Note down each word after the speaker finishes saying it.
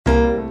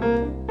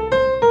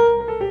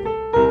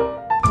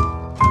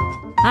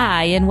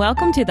Hi, and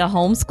welcome to the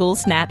Homeschool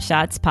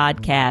Snapshots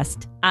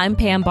podcast. I'm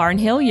Pam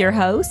Barnhill, your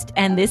host,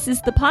 and this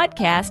is the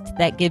podcast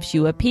that gives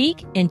you a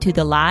peek into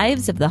the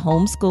lives of the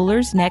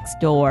homeschoolers next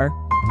door.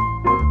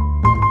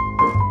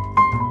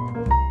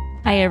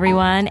 Hi,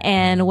 everyone,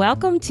 and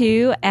welcome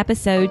to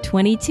episode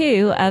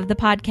 22 of the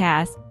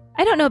podcast.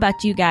 I don't know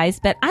about you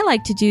guys, but I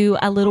like to do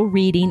a little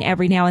reading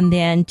every now and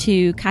then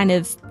to kind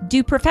of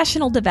do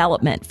professional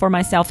development for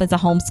myself as a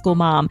homeschool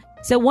mom.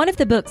 So one of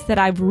the books that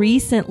I've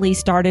recently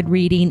started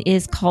reading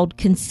is called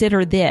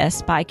Consider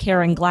This by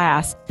Karen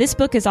Glass. This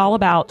book is all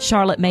about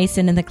Charlotte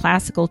Mason and the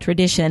classical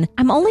tradition.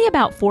 I'm only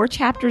about 4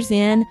 chapters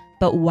in,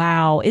 but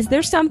wow, is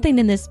there something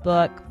in this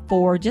book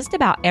for just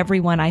about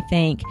everyone, I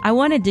think. I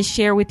wanted to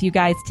share with you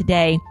guys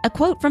today a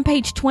quote from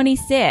page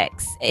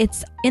 26.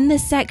 It's in the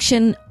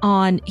section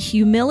on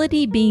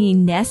humility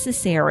being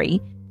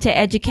necessary to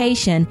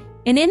education.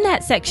 And in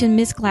that section,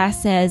 Miss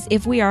Glass says,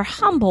 if we are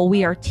humble,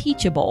 we are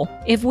teachable.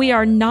 If we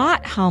are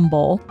not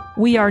humble,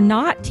 we are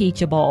not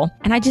teachable.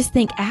 And I just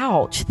think,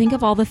 ouch, think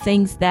of all the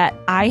things that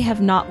I have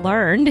not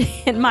learned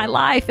in my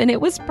life. And it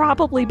was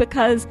probably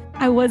because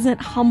I wasn't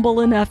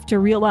humble enough to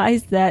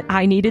realize that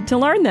I needed to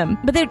learn them.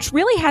 But it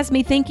really has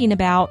me thinking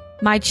about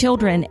my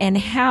children and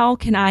how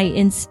can I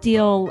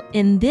instill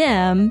in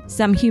them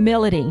some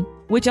humility,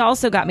 which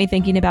also got me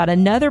thinking about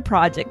another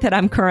project that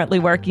I'm currently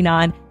working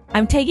on.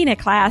 I'm taking a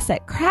class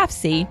at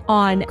Craftsy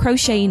on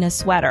crocheting a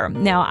sweater.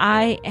 Now,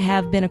 I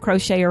have been a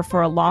crocheter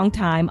for a long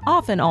time,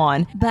 off and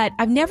on, but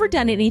I've never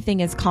done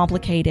anything as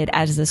complicated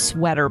as a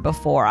sweater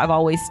before. I've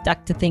always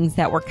stuck to things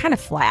that were kind of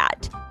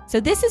flat. So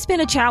this has been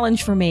a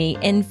challenge for me.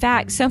 In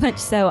fact, so much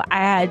so I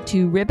had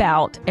to rip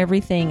out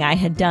everything I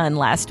had done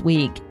last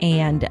week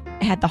and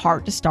had the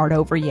heart to start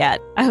over yet.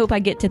 I hope I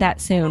get to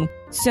that soon.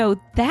 So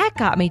that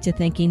got me to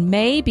thinking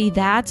maybe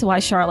that's why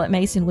Charlotte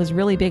Mason was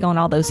really big on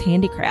all those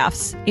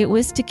handicrafts. It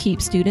was to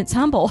keep students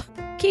humble.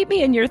 Keep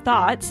me in your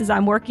thoughts as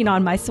I'm working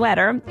on my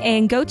sweater,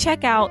 and go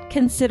check out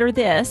Consider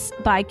This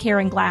by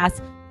Karen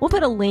Glass. We'll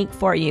put a link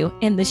for you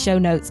in the show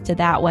notes to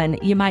that one.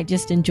 You might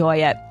just enjoy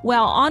it.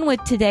 Well, on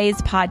with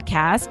today's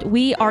podcast,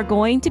 we are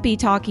going to be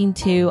talking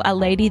to a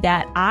lady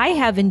that I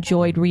have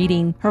enjoyed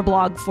reading her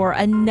blog for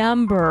a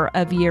number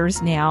of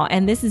years now,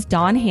 and this is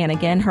Dawn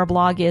Hanigan. Her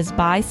blog is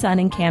By Sun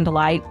and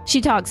Candlelight.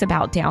 She talks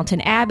about Downton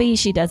Abbey.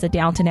 She does a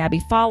Downton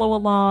Abbey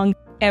follow-along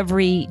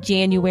every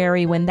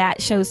January when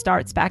that show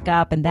starts back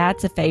up, and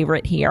that's a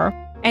favorite here.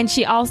 And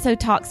she also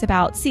talks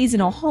about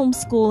seasonal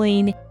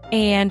homeschooling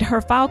and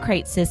her file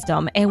crate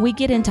system. And we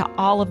get into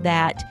all of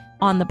that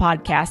on the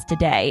podcast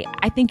today.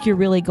 I think you're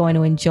really going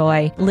to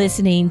enjoy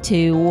listening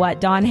to what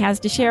Dawn has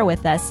to share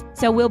with us.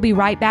 So we'll be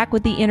right back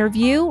with the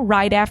interview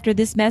right after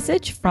this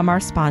message from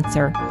our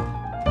sponsor.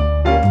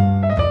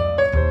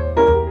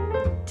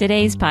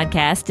 Today's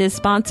podcast is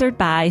sponsored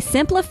by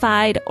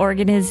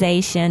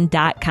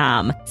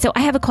SimplifiedOrganization.com. So I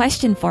have a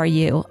question for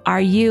you.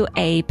 Are you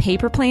a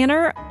paper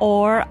planner,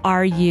 or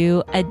are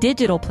you a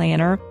digital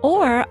planner,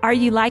 or are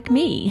you like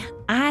me?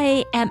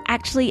 I am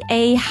actually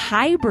a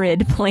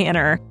hybrid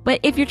planner. But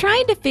if you're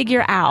trying to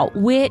figure out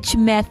which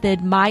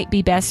method might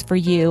be best for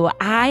you,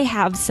 I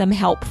have some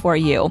help for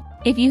you.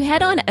 If you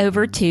head on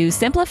over to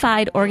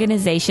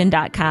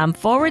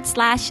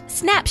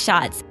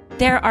SimplifiedOrganization.com/snapshots,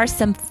 there are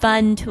some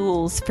fun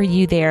tools for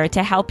you there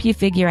to help you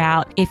figure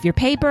out if you're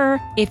paper,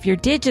 if you're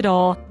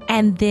digital,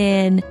 and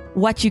then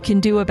what you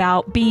can do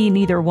about being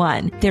either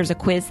one. There's a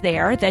quiz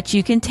there that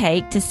you can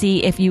take to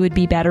see if you would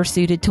be better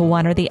suited to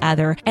one or the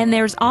other. And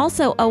there's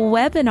also a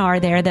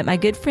webinar there that my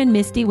good friend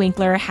Misty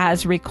Winkler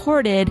has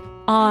recorded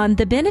on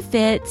the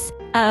benefits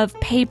of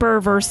paper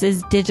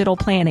versus digital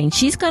planning.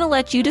 She's going to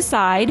let you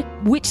decide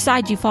which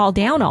side you fall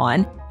down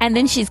on. And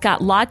then she's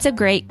got lots of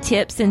great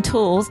tips and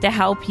tools to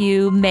help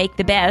you make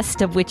the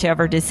best of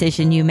whichever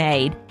decision you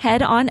made.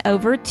 Head on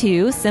over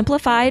to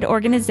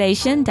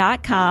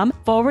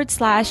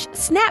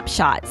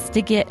SimplifiedOrganization.com/snapshots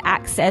to get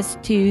access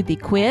to the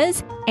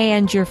quiz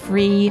and your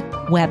free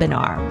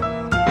webinar.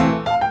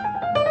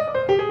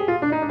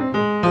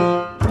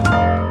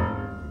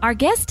 Our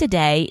guest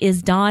today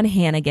is Dawn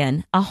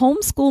Hanigan, a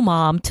homeschool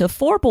mom to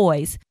 4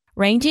 boys,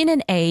 ranging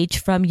in age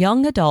from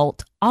young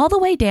adult all the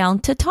way down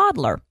to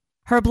toddler.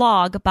 Her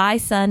blog, By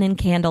Sun and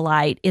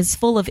Candlelight, is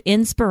full of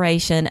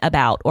inspiration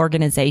about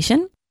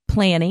organization,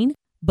 planning,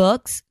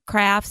 books,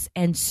 crafts,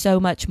 and so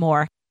much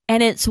more.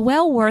 And it's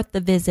well worth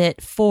the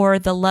visit for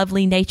the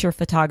lovely nature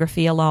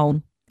photography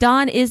alone.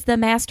 Dawn is the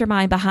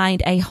mastermind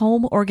behind a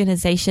home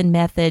organization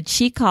method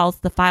she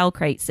calls the file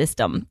crate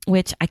system,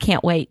 which I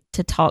can't wait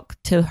to talk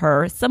to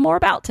her some more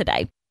about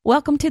today.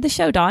 Welcome to the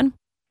show, Dawn.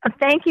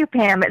 Thank you,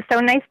 Pam. It's so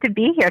nice to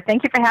be here.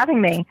 Thank you for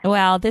having me.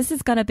 Well, this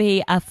is going to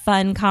be a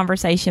fun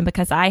conversation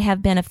because I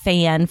have been a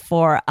fan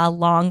for a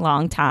long,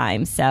 long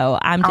time. So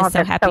I'm just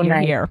so happy you're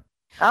here.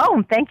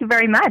 Oh, thank you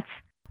very much.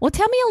 Well,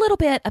 tell me a little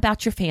bit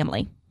about your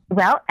family.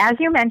 Well, as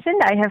you mentioned,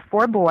 I have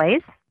 4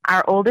 boys.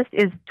 Our oldest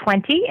is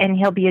 20, and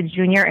he'll be a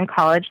junior in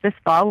college this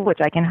fall, which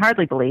I can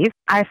hardly believe.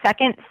 Our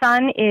second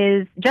son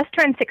is just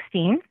turned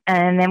 16,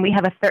 and then we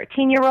have a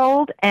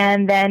 13-year-old,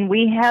 and then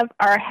we have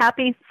our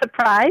happy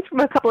surprise from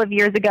a couple of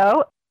years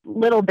ago,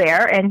 little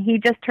bear, and he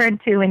just turned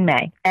 2 in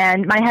May.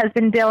 And my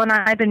husband, Bill, and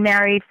I have been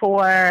married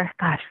for,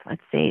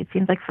 let's see, it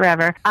seems like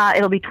forever.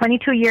 It'll be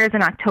 22 years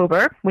in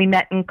October. We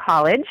met in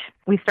college.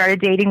 We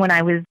started dating when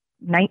I was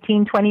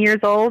 19, 20 years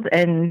old,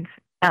 and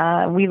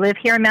we live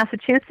here in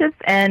Massachusetts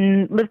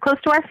and live close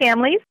to our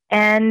families,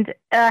 and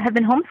have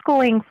been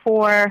homeschooling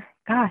for,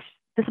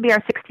 this will be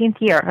our 16th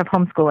year of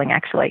homeschooling,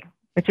 actually,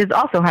 which is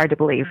also hard to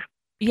believe.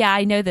 Yeah,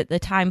 I know that the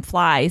time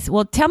flies.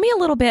 Well, tell me a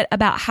little bit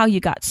about how you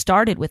got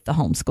started with the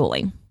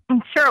homeschooling.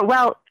 Sure.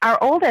 Well, our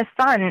oldest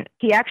son,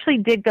 he actually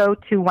did go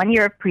to 1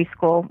 year of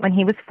preschool when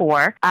he was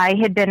 4. I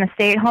had been a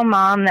stay-at-home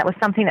mom. That was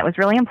something that was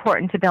really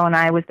important to Bill and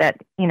I, was that,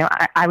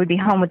 I would be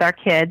home with our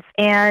kids.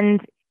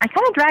 And I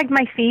kind of dragged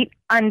my feet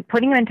on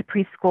putting him into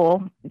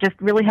preschool, just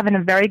really having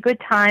a very good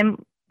time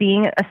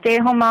being a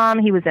stay-at-home mom.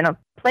 He was in a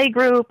play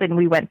group, and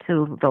we went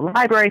to the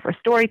library for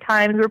story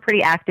times. We were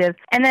pretty active.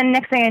 And then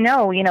next thing I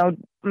know,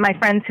 my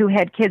friends who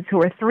had kids who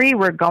were 3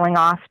 were going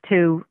off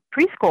to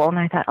preschool, and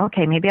I thought,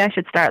 okay, maybe I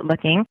should start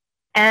looking.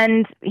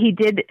 And he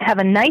did have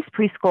a nice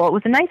preschool. It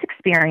was a nice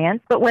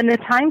experience. But when the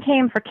time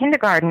came for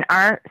kindergarten,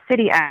 our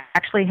city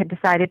actually had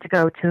decided to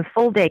go to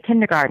full-day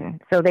kindergarten.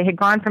 So they had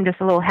gone from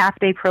just a little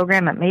half-day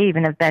program, it may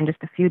even have been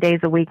just a few days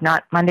a week,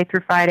 not Monday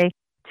through Friday,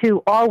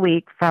 to all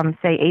week from,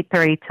 say,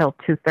 8:30 till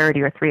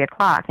 2:30 or 3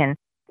 o'clock. And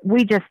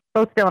we just,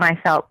 both Bill and I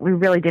felt we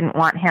really didn't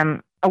want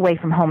him away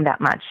from home that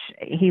much.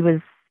 He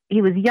was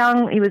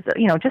young. He was,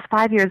 just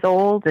 5 years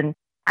old, and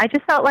I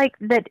just felt like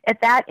that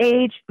at that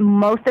age,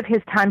 most of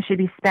his time should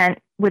be spent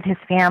with his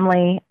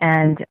family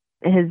and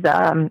his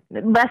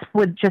less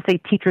with just, say,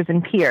 teachers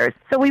and peers.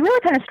 So we really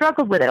kind of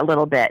struggled with it a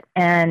little bit.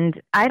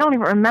 And I don't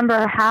even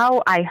remember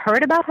how I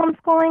heard about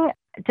homeschooling.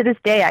 To this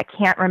day, I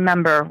can't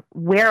remember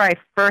where I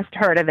first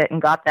heard of it and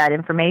got that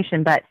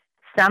information, but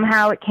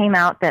somehow it came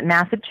out that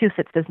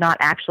Massachusetts does not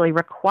actually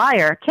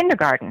require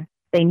kindergarten.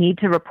 They need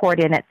to report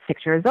in at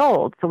 6 years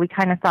old. So we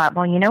kind of thought,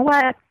 well, you know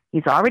what?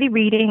 He's already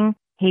reading.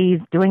 He's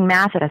doing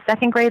math at a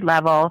second grade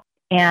level,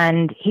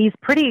 and he's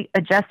pretty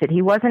adjusted.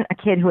 He wasn't a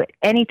kid who had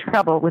any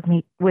trouble with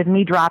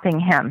me dropping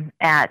him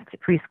at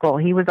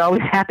preschool. He was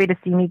always happy to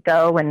see me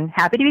go and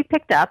happy to be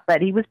picked up,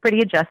 but he was pretty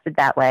adjusted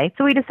that way.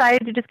 So we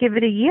decided to just give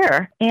it a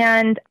year.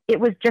 And it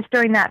was just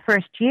during that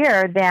first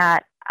year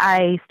that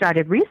I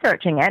started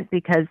researching it,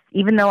 because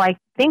even though I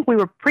think we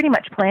were pretty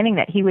much planning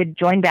that he would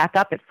join back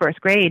up at first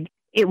grade,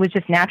 it was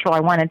just natural. I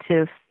wanted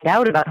to find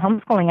out about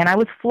homeschooling, and I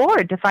was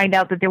floored to find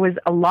out that there was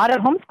a lot of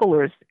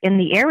homeschoolers in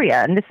the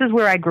area. And this is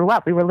where I grew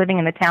up. We were living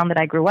in the town that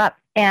I grew up,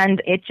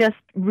 and it just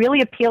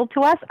really appealed to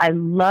us. I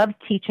loved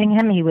teaching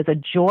him. He was a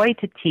joy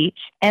to teach,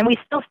 and we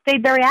still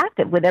stayed very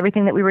active with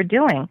everything that we were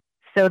doing.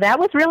 So that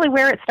was really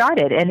where it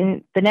started.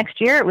 And the next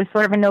year, it was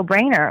sort of a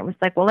no-brainer. It was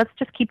like, well, let's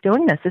just keep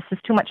doing this. This is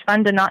too much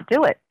fun to not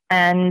do it.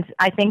 And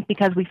I think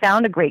because we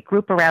found a great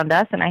group around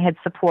us, and I had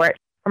support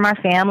from our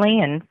family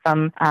and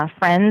from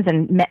friends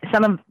and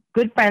some of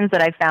good friends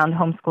that I found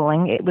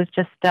homeschooling, it was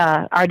just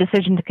our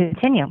decision to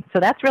continue. So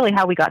that's really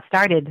how we got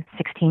started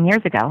 16 years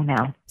ago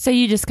now. So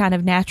you just kind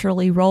of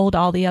naturally rolled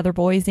all the other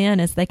boys in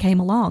as they came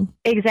along.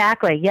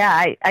 Exactly.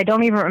 Yeah. I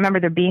don't even remember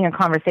there being a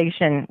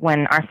conversation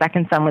when our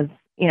second son was,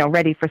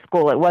 ready for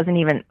school. It wasn't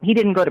even, he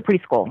didn't go to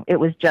preschool. It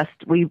was just,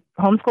 we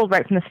homeschooled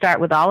right from the start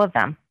with all of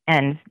them.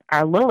 And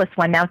our littlest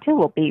one now, too,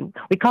 will be,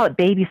 we call it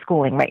baby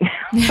schooling right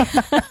now.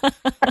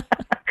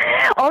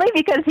 Only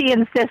because he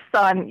insists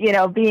on,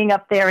 being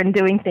up there and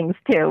doing things,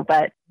 too.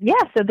 But, yeah,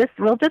 so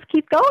we'll just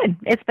keep going.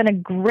 It's been a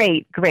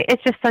great,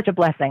 it's just such a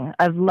blessing.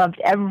 I've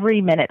loved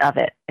every minute of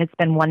it. It's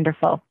been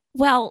wonderful.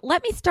 Well,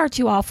 let me start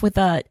you off with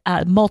a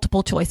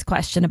multiple choice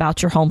question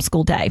about your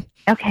homeschool day.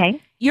 Okay.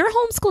 Your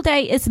homeschool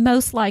day is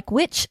most like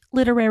which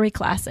literary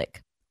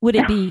classic? Would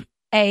it be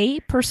A,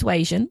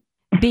 Persuasion,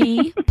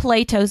 B,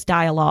 Plato's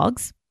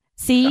Dialogues,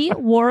 C,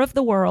 War of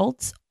the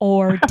Worlds,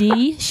 or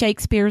D,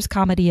 Shakespeare's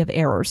Comedy of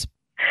Errors?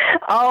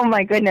 Oh,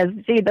 my goodness.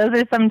 Gee, those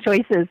are some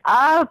choices.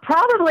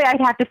 Probably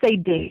I'd have to say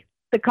D,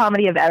 the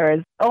Comedy of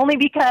Errors, only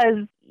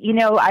because,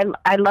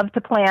 I love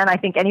to plan. I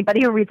think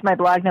anybody who reads my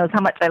blog knows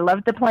how much I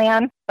love to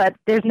plan, but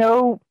there's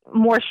no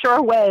more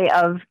sure way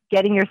of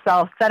getting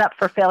yourself set up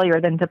for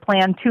failure than to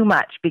plan too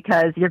much,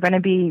 because you're going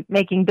to be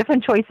making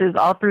different choices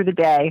all through the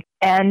day.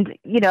 And,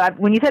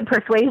 when you said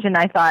persuasion,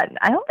 I thought,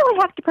 I don't really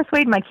have to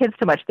persuade my kids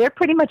too much. They're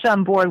pretty much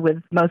on board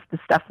with most of the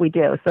stuff we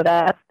do. So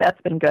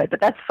that's been good,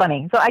 but that's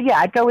funny. So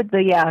I'd go with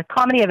the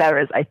Comedy of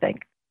Errors, I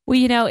think.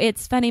 Well,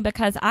 it's funny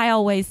because I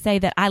always say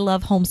that I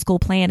love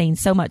homeschool planning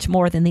so much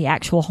more than the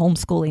actual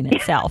homeschooling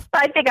itself.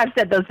 I think I've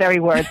said those very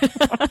words.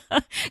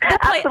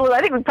 Absolutely.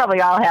 I think we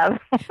probably all have.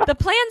 The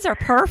plans are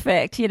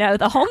perfect. The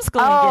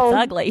homeschooling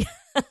gets ugly.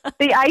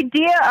 The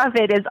idea of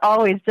it is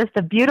always just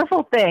a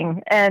beautiful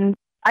thing. And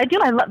I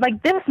love,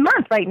 like this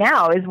month right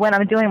now is when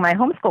I'm doing my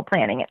homeschool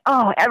planning.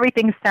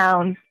 Everything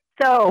sounds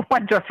so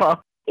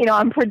wonderful.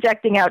 I'm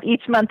projecting out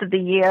each month of the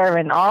year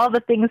and all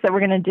the things that we're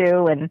going to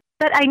do.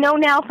 But I know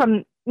now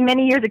from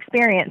many years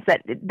experience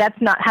that that's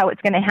not how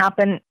it's going to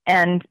happen.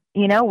 And,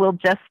 we'll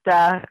just,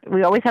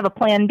 we always have a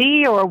plan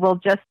B, or we'll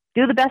just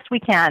do the best we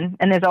can.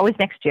 And there's always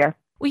next year.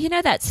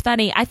 Well, that's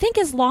funny. I think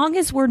as long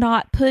as we're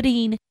not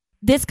putting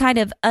this kind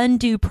of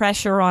undue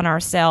pressure on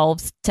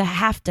ourselves to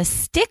have to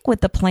stick with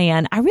the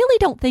plan, I really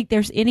don't think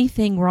there's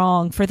anything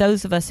wrong for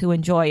those of us who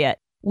enjoy it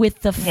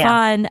with the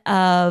fun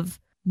of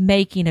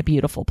making a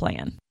beautiful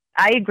plan.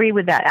 I agree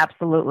with that,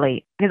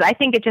 absolutely. Because I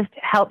think it just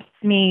helps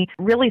me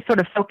really sort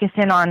of focus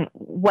in on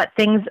what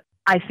things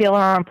I feel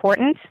are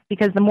important,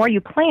 because the more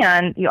you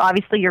plan,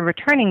 you're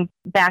returning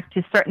back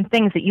to certain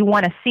things that you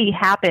want to see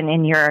happen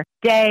in your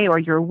day or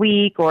your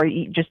week or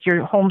just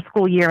your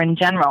homeschool year in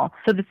general.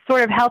 So it's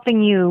sort of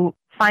helping you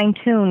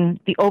fine-tune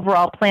the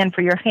overall plan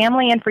for your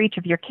family and for each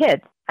of your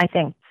kids, I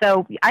think.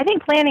 So I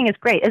think planning is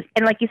great.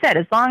 And like you said,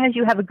 as long as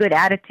you have a good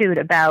attitude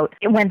about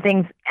when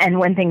things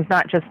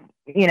not just,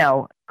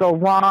 go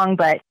wrong,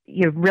 but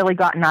you've really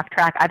gotten off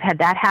track. I've had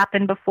that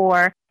happen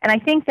before. And I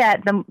think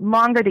that the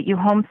longer that you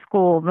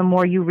homeschool, the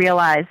more you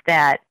realize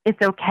that it's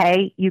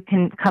okay. You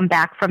can come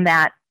back from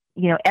that.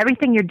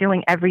 Everything you're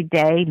doing every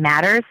day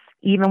matters,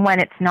 even when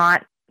it's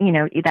not,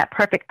 that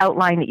perfect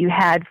outline that you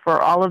had for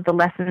all of the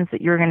lessons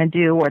that you're going to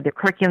do or the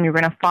curriculum you're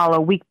going to follow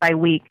week by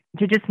week.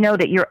 To just know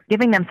that you're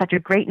giving them such a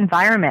great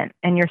environment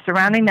and you're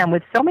surrounding them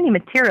with so many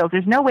materials.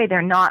 There's no way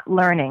they're not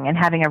learning and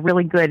having a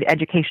really good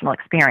educational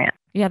experience.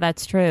 Yeah,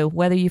 that's true,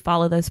 whether you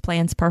follow those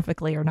plans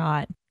perfectly or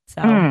not.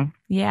 So,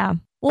 yeah.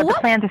 Well, but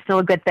the plans are still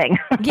a good thing.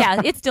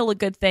 Yeah, it's still a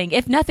good thing.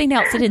 If nothing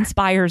else, it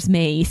inspires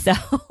me. So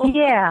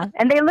yeah,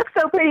 and they look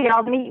so pretty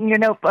all neat in your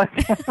notebook.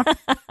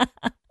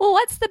 Well,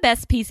 what's the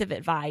best piece of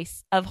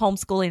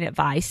homeschooling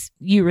advice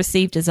you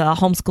received as a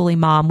homeschooling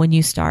mom when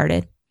you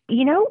started?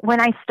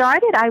 When I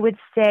started, I would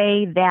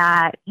say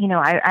that,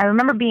 I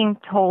remember being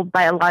told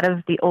by a lot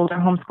of the older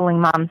homeschooling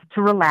moms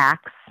to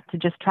relax, to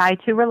just try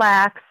to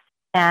relax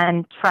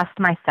and trust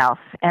myself.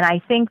 And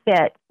I think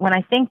that when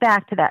I think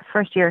back to that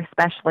first year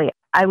especially,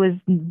 I was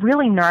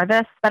really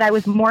nervous, but I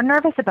was more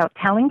nervous about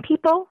telling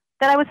people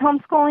that I was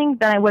homeschooling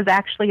than I was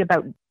actually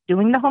about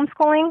doing the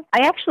homeschooling.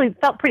 I actually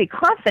felt pretty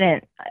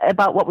confident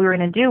about what we were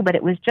going to do, but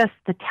it was just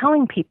the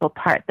telling people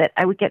part that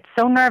I would get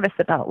so nervous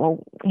about,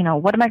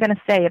 what am I going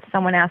to say if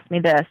someone asked me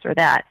this or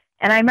that?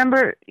 And I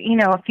remember,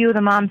 a few of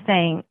the moms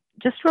saying,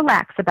 just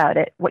relax about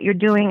it. What you're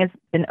doing has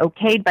been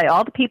okayed by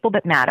all the people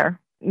that matter,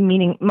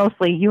 meaning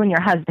mostly you and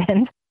your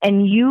husband,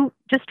 and you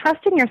just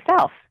trust in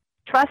yourself.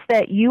 Trust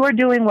that you are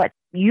doing what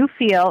you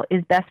feel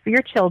is best for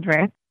your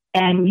children,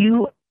 and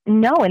you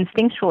know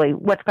instinctually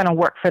what's going to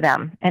work for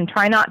them, and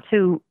try not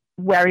to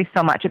worry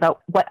so much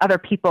about what other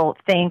people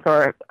think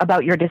or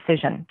about your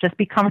decision. Just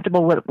be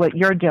comfortable with what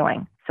you're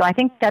doing. So I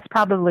think that's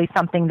probably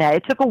something that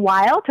it took a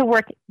while to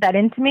work that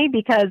into me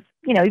because,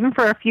 even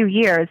for a few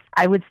years,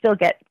 I would still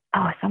get,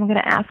 is someone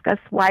going to ask us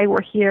why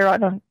we're here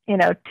on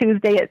a,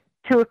 Tuesday at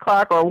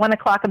 2:00 or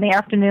 1:00 in the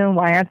afternoon?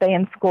 Why aren't they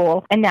in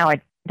school? And now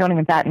I don't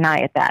even bat an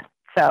eye at that.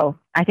 So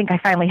I think I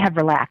finally have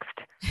relaxed.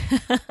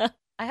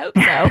 I hope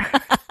so.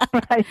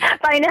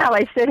 By now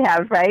I should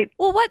have, right?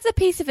 Well, what's a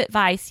piece of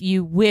advice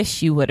you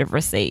wish you would have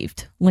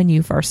received when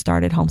you first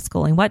started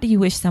homeschooling? What do you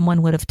wish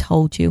someone would have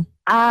told you?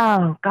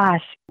 Oh,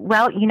 gosh.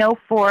 Well,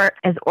 for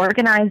as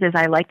organized as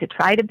I like to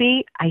try to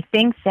be, I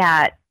think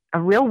that a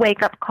real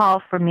wake-up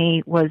call for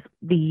me was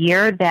the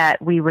year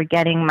that we were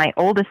getting my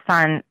oldest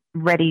son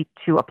ready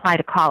to apply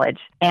to college.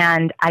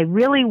 And I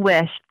really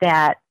wished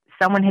that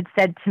someone had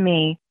said to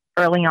me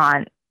early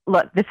on,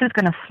 look, this is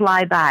going to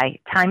fly by.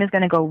 Time is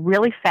going to go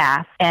really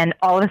fast. And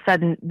all of a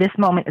sudden, this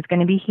moment is going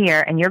to be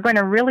here. And you're going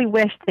to really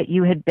wish that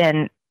you had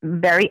been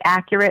very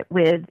accurate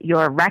with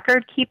your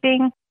record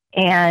keeping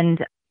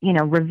and,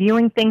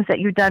 reviewing things that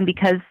you've done.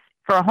 Because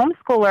for a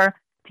homeschooler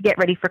to get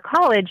ready for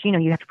college,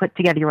 you have to put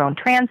together your own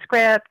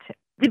transcript.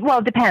 Well,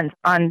 it depends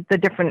on the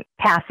different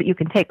paths that you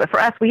can take. But for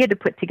us, we had to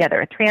put together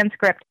a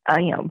transcript,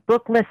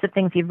 book list of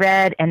things you've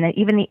read, and then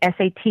even the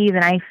SATs.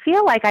 And I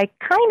feel like I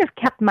kind of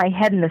kept my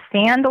head in the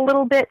sand a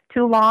little bit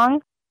too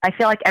long. I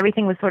feel like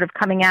everything was sort of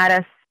coming at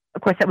us.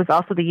 Of course, that was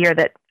also the year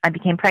that I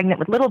became pregnant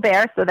with Little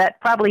Bear, so that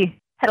probably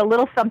had a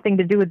little something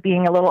to do with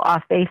being a little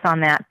off base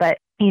on that. But,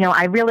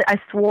 I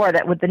swore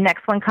that with the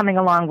next one coming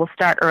along, we'll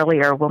start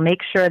earlier. We'll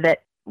make sure that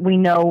we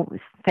know,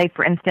 say,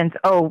 for instance,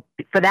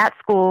 for that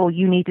school,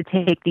 you need to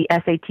take the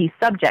SAT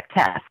subject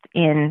test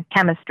in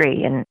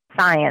chemistry and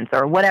science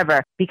or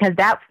whatever, because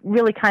that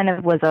really kind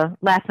of was a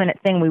last-minute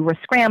thing. We were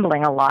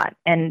scrambling a lot,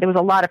 and there was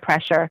a lot of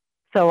pressure.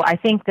 So I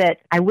think that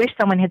I wish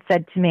someone had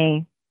said to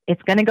me,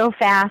 it's going to go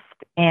fast,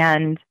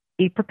 and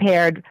be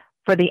prepared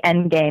for the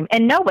end game,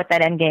 and know what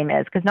that end game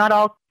is, because not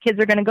all kids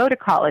are going to go to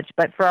college.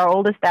 But for our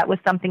oldest, that was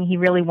something he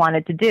really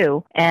wanted to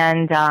do.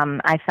 And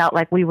I felt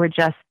like we were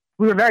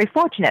very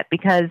fortunate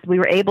because we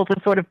were able to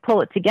sort of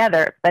pull it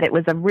together, but it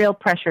was a real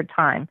pressured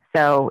time.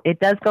 So it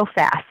does go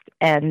fast,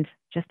 and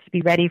just to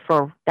be ready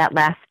for that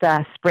last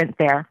sprint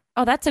there.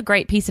 Oh, that's a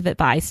great piece of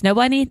advice.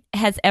 Nobody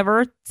has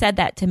ever said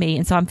that to me,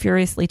 and so I'm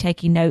furiously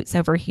taking notes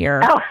over here.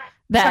 Oh.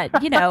 That,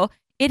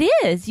 it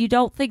is.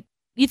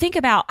 You think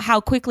about how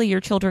quickly your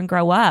children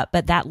grow up,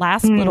 but that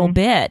last little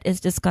bit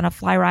is just going to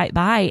fly right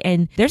by,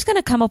 and there's going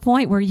to come a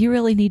point where you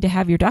really need to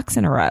have your ducks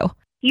in a row.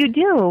 You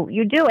do.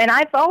 You do. And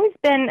I've always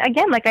been,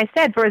 again, like I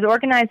said, for as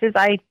organized as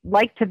I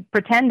like to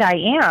pretend I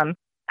am,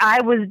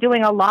 I was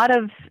doing a lot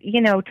of,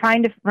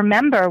 trying to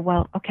remember,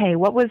 well, okay,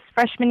 what was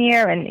freshman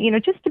year? And,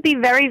 just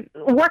to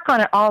work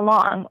on it all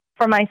along.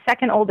 For my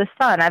second oldest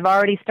son, I've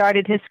already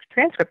started his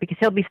transcript because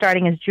he'll be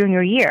starting his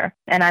junior year.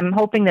 And I'm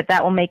hoping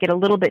that will make it a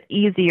little bit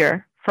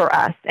easier for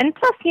us. And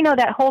plus,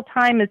 that whole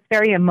time is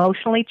very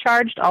emotionally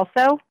charged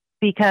also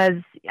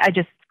because I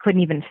just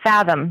couldn't even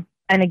fathom.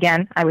 And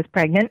again, I was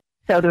pregnant.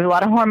 So there was a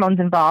lot of hormones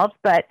involved,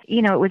 but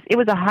it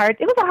was a hard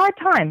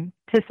time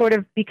to sort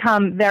of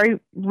become very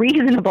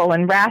reasonable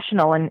and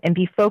rational and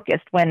be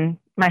focused when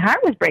my heart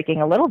was breaking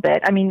a little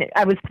bit. I mean,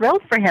 I was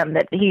thrilled for him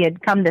that he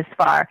had come this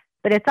far,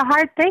 but it's a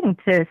hard thing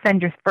to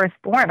send your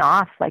firstborn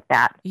off like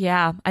that.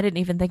 Yeah, I didn't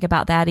even think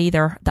about that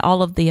either.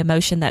 All of the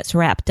emotion that's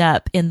wrapped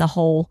up in the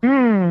whole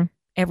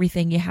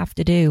everything you have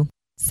to do.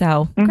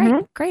 So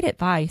great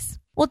advice.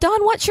 Well,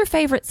 Dawn, what's your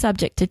favorite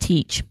subject to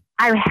teach?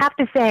 I have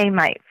to say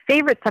my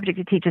favorite subject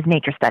to teach is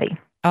nature study.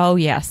 Oh,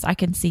 yes, I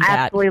can see that. I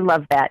absolutely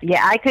love that.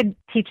 Yeah, I could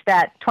teach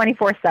that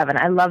 24/7.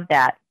 I love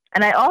that.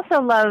 And I also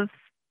love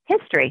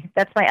history.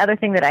 That's my other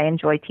thing that I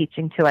enjoy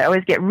teaching, too. I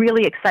always get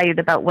really excited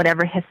about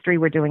whatever history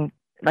we're doing.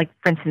 Like,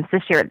 for instance,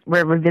 this year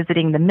we're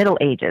revisiting the Middle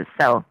Ages.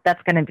 So that's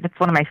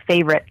one of my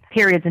favorite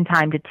periods in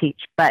time to teach.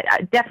 But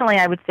definitely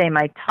I would say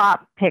my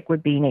top pick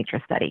would be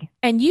nature study.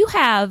 And you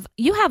have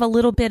a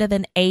little bit of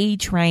an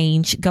age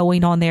range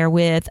going on there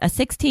with a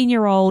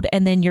 16-year-old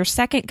and then your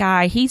second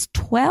guy, he's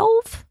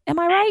 12, am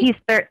I right? He's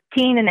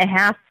 13 and a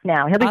half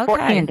now. He'll be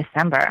 14 in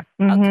December.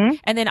 Okay.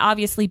 And then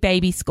obviously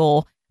baby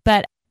school.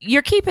 But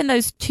you're keeping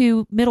those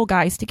two middle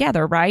guys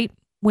together, right?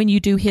 When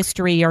you do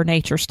history or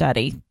nature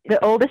study?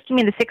 The oldest, you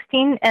mean the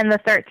 16 and the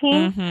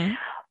 13? Mm-hmm.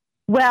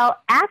 Well,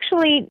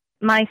 actually,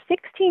 my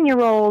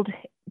 16-year-old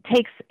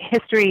takes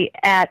history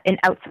at an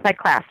outside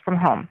class from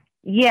home.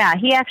 Yeah,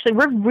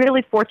 we're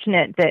really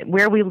fortunate that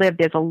where we live,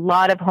 there's a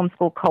lot of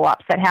homeschool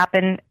co-ops that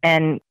happen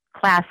and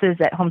classes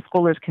that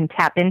homeschoolers can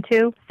tap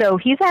into. So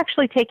he's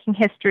actually taking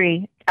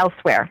history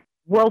elsewhere.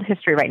 World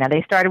history right now.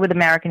 They started with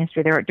American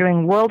history. They're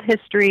doing world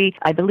history.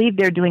 I believe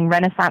they're doing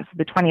Renaissance of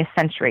the 20th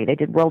century. They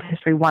did World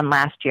History 1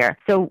 last year.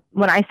 So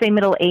when I say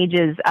Middle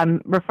Ages,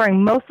 I'm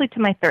referring mostly to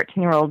my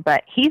 13-year-old,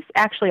 but he's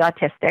actually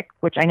autistic,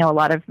 which I know a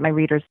lot of my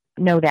readers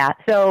know that.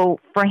 So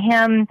for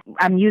him,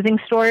 I'm using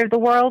Story of the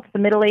World, the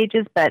Middle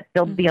Ages, but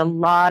there'll be a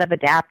lot of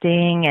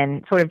adapting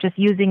and sort of just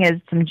using as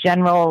some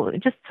general,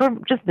 just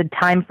the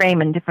time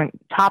frame and different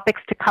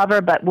topics to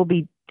cover, but we'll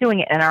be doing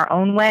it in our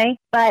own way.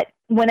 But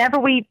whenever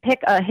we pick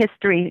a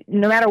history,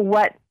 no matter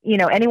what,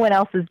 anyone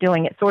else is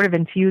doing, it sort of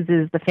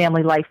infuses the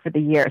family life for the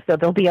year. So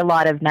there'll be a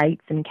lot of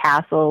knights and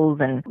castles,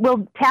 and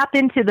we'll tap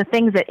into the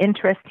things that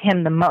interest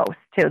him the most,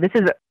 too. This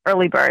is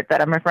early bird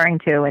that I'm referring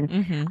to,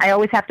 and I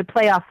always have to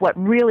play off what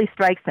really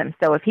strikes him.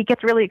 So if he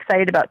gets really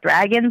excited about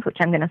dragons, which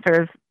I'm going to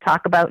sort of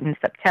talk about in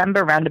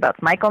September, roundabouts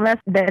Michaelmas,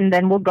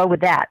 then we'll go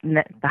with that, and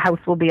the house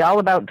will be all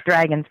about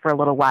dragons for a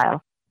little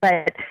while.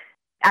 But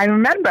I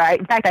remember,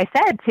 in fact, I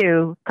said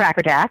to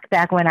Crackerjack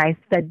back when I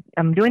said,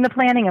 I'm doing the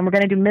planning and we're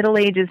going to do Middle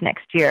Ages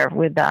next year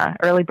with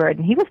Early Bird.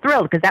 And he was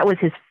thrilled because that was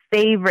his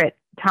favorite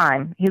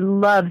time. He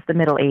loves the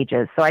Middle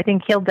Ages. So I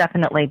think he'll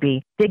definitely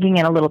be digging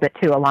in a little bit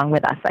too, along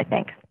with us, I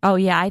think. Oh,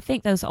 yeah. I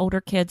think those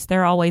older kids,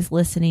 they're always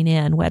listening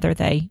in, whether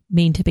they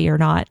mean to be or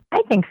not.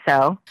 I think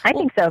so.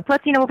 Plus,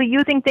 we'll be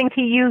using things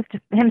he used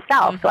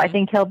himself. So I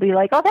think he'll be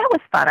like, oh, that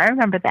was fun. I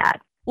remember that.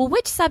 Well,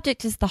 which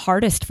subject is the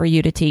hardest for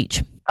you to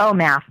teach? Oh,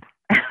 math.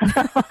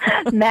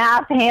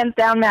 Math, hands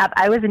down math.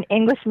 I was an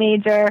English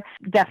major,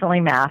 definitely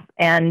math.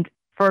 And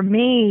for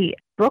me,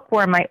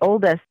 Bookworm, my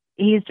oldest,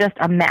 he's just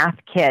a math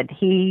kid.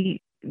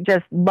 He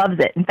just loves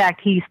it. In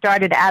fact, he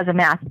started as a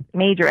math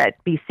major at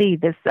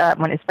BC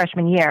when his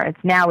freshman year.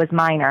 It's now his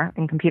minor,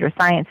 and computer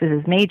science is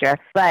his major.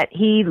 But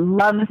he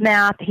loves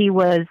math. He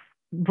was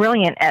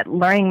brilliant at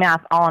learning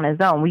math all on his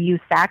own. We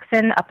used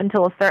Saxon up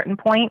until a certain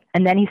point,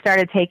 and then he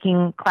started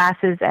taking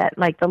classes at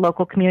the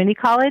local community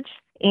college.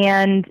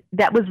 And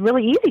that was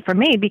really easy for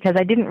me because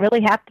I didn't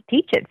really have to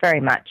teach it very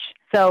much.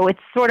 So it's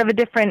sort of a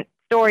different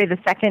story. The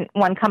second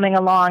one coming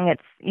along,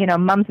 it's,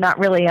 Mom's not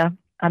really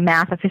a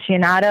math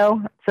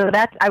aficionado. So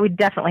I would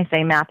definitely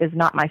say math is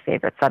not my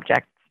favorite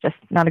subject. It's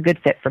just not a good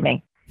fit for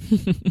me.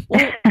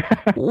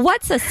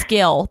 What's a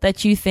skill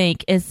that you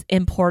think is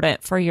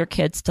important for your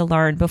kids to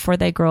learn before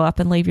they grow up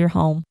and leave your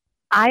home?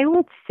 I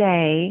would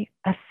say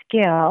a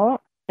skill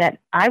that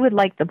I would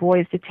like the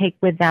boys to take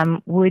with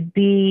them would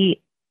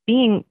be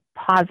being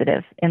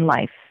positive in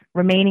life,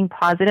 remaining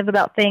positive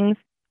about things.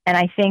 And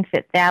I think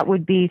that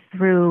would be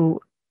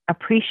through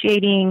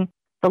appreciating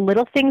the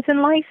little things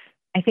in life.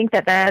 I think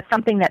that's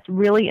something that's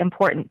really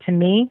important to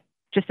me,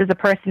 just as a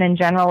person in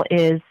general,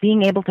 is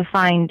being able to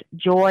find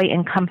joy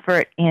and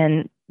comfort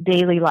in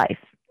daily life,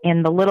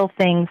 in the little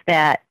things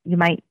that you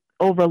might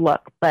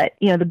overlook. But,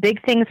 the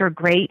big things are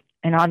great.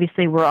 And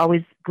obviously we're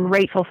always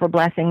grateful for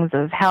blessings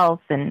of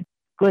health and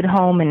good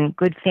home and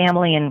good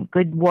family and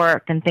good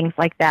work and things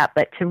like that.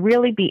 But to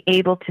really be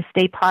able to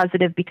stay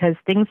positive because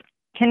things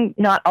can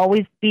not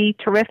always be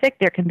terrific.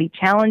 There can be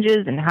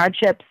challenges and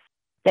hardships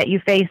that you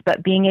face,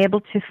 but being able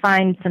to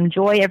find some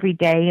joy every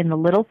day in the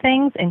little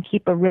things and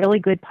keep a really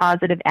good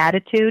positive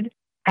attitude.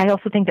 I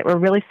also think that we're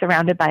really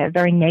surrounded by a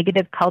very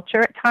negative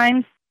culture at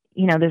times.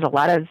 There's a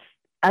lot of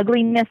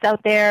ugliness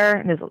out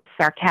there. There's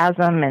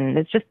sarcasm, and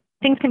there's just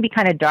things can be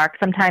kind of dark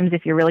sometimes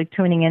if you're really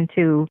tuning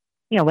into,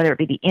 whether it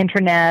be the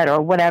internet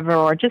or whatever,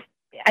 or just,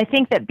 I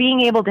think that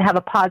being able to have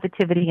a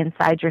positivity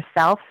inside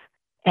yourself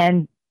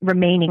and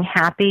remaining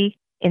happy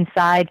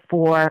inside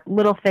for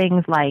little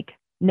things like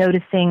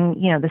noticing,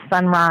 the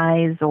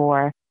sunrise,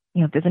 or,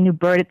 if there's a new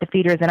bird at the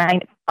feeders. And I'm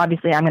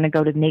going to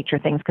go to nature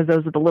things because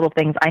those are the little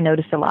things I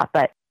notice a lot.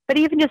 But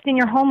even just in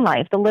your home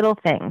life, the little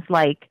things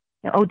like,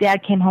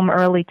 Dad came home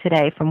early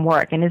today from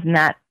work, and isn't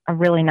that a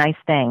really nice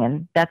thing?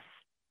 And that's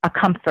a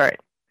comfort.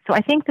 So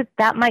I think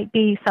that might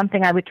be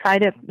something I would try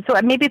to, so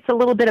maybe it's a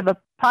little bit of a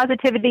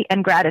positivity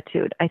and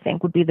gratitude, I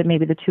think would be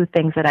maybe the two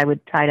things that I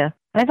would try to,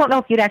 and I don't know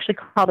if you'd actually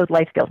call those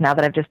life skills now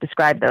that I've just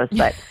described those,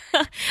 but.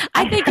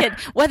 I think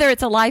whether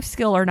it's a life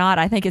skill or not,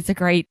 I think it's a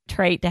great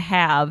trait to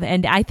have.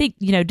 And I think,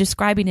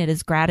 describing it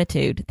as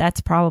gratitude,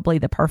 that's probably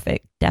the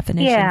perfect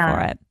definition for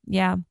it.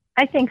 Yeah.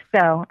 I think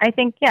so. I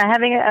think,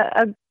 having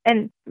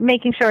and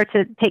making sure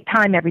to take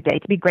time every day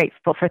to be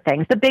grateful for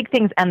things, the big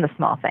things and the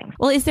small things.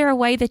 Well, is there a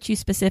way that you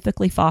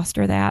specifically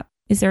foster that?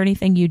 Is there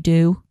anything you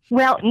do?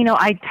 Well,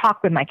 I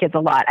talk with my kids a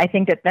lot. I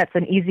think that that's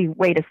an easy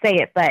way to say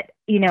it, but,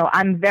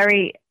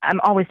 I'm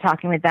always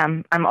talking with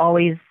them. I'm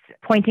always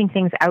pointing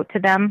things out to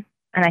them.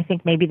 And I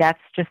think maybe that's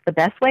just the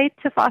best way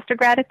to foster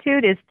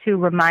gratitude, is to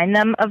remind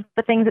them of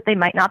the things that they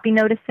might not be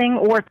noticing,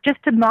 or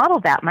just to model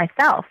that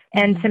myself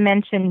and to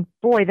mention,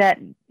 boy, that,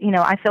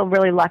 I feel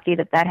really lucky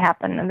that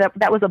happened. And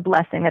that was a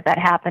blessing that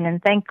happened.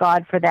 And thank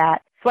God for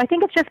that. So I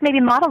think it's just maybe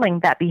modeling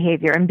that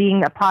behavior and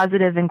being a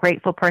positive and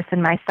grateful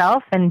person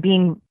myself and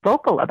being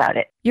vocal about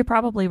it. You're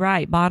probably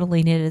right.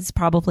 Modeling it is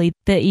probably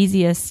the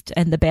easiest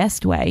and the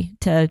best way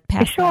to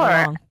pass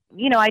that along.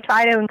 I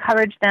try to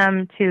encourage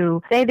them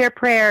to say their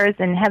prayers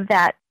and have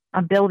that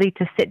ability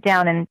to sit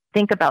down and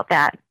think about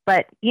that.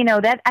 But,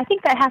 that I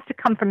think that has to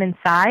come from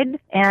inside.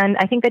 And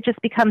I think that just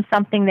becomes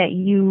something that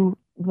you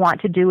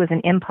want to do as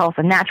an impulse,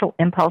 a natural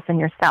impulse in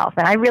yourself.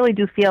 And I really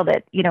do feel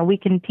that, we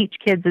can teach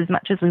kids as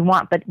much as we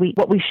want, but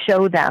what we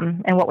show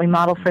them and what we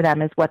model for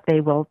them is what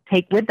they will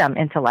take with them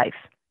into life.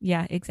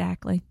 Yeah,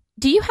 exactly.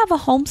 Do you have a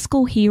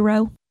homeschool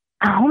hero?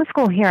 A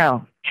homeschool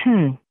hero?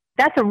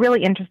 That's a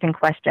really interesting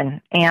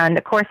question. And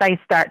of course, I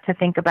start to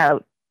think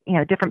about,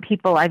 different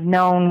people I've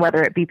known,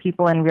 whether it be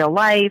people in real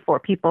life or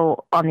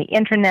people on the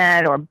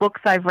internet or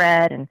books I've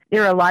read. And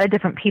there are a lot of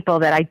different people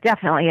that I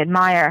definitely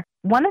admire.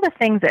 One of the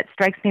things that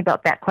strikes me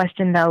about that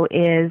question, though,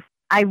 is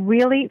I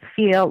really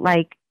feel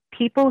like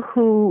people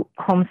who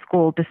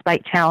homeschool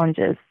despite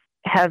challenges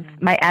have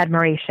my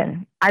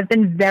admiration. I've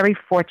been very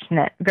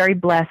fortunate, very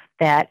blessed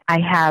that I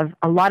have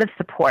a lot of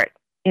support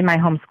in my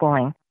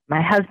homeschooling.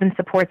 My husband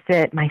supports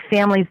it. My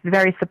family's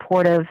very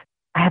supportive.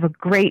 I have a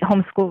great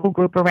homeschool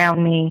group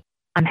around me.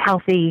 I'm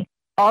healthy.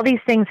 All these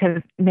things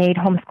have made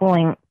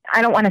homeschooling,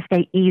 I don't want to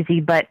say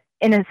easy, but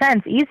in a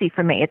sense, easy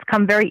for me. It's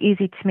come very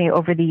easy to me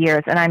over the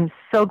years, and I'm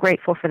so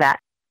grateful for that.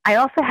 I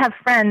also have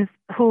friends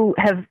who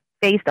have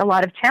faced a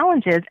lot of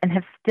challenges and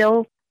have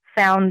still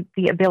found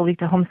the ability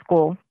to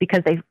homeschool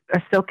because they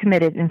are so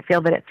committed and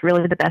feel that it's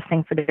really the best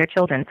thing for their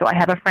children. So I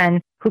have a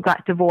friend who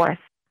got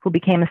divorced, who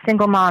became a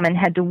single mom and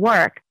had to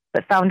work,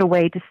 but found a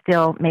way to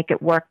still make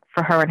it work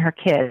for her and her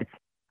kids.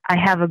 I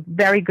have a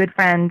very good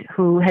friend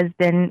who has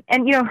been,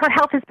 and her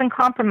health has been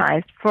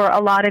compromised for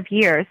a lot of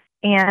years,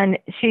 and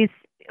she's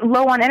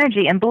low on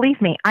energy. And believe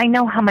me, I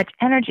know how much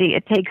energy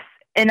it takes.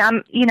 And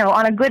I'm,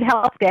 on a good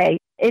health day,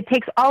 it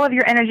takes all of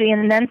your energy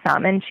and then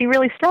some. And she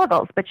really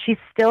struggles, but she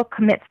still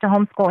commits to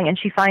homeschooling, and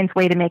she finds a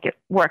way to make it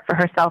work for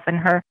herself and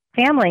her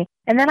family.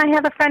 And then I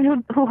have a friend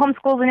who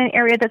homeschools in an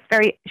area that's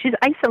she's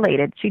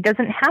isolated. She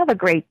doesn't have a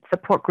great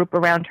support group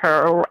around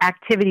her or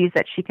activities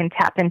that she can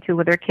tap into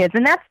with her kids.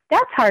 And that's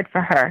hard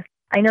for her.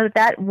 I know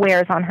that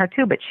wears on her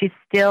too, but she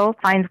still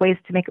finds ways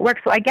to make it work.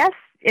 So I guess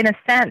in a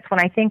sense, when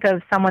I think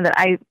of someone that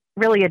I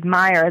really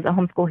admire as a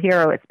homeschool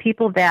hero, it's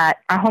people that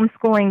are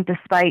homeschooling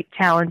despite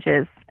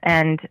challenges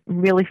and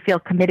really feel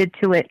committed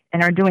to it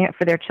and are doing it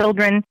for their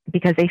children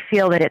because they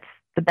feel that it's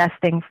the best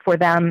thing for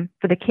them,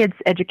 for the kids'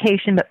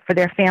 education, but for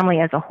their family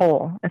as a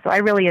whole. And so I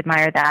really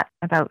admire that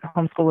about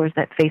homeschoolers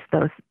that face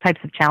those types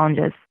of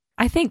challenges.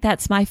 I think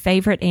that's my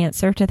favorite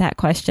answer to that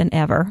question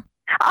ever.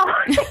 Oh,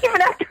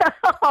 even after,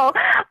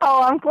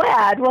 I'm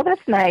glad. Well,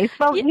 that's nice.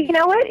 Well, you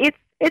know what?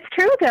 It's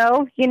true,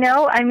 though.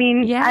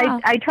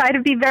 I try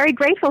to be very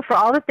grateful for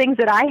all the things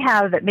that I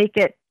have that make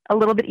it a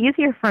little bit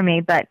easier for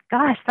me. But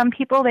gosh, some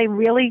people,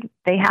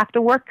 they have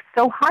to work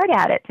so hard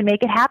at it to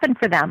make it happen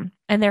for them.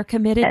 And they're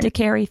committed to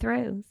carry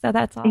through. So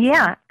that's awesome.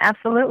 Yeah,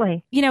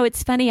 absolutely.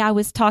 It's funny. I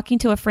was talking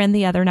to a friend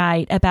the other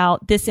night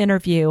about this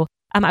interview.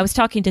 I was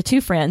talking to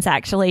two friends,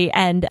 actually,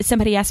 and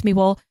somebody asked me,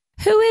 well,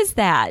 who is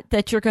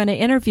that you're going to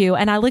interview?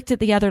 And I looked at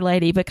the other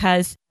lady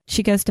because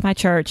she goes to my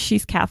church.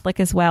 She's Catholic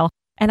as well.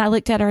 And I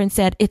looked at her and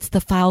said, "It's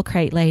the file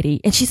crate lady."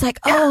 And she's like,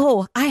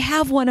 "Oh, I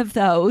have one of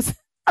those."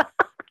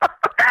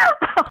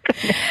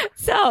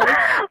 So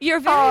you're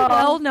very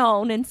well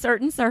known in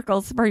certain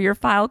circles for your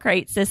file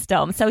crate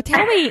system. So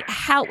tell me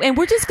how, and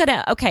we're just going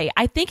to,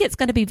 I think it's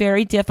going to be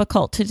very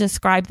difficult to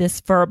describe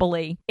this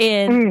verbally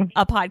in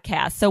a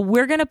podcast. So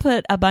we're going to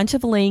put a bunch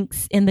of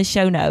links in the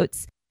show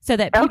notes so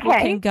that people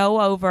can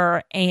go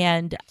over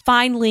and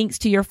find links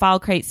to your file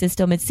crate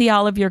system and see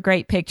all of your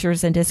great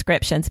pictures and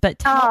descriptions. But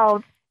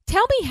tell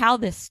me how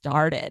this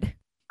started.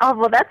 Oh,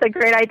 well, that's a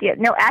great idea.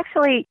 No,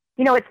 actually,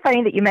 it's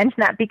funny that you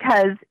mentioned that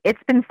because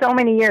it's been so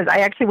many years. I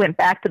actually went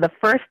back to the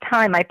first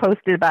time I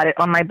posted about it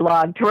on my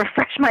blog to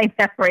refresh my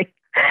memory.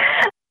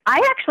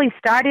 I actually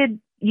started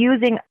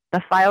using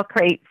the file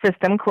crate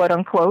system, quote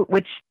unquote,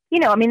 which,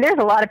 there's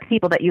a lot of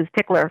people that use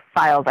tickler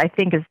files, I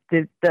think is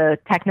the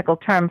technical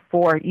term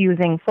for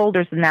using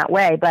folders in that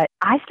way. But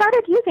I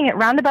started using it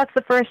roundabouts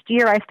the first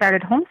year I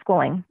started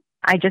homeschooling.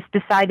 I just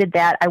decided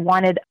that I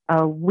wanted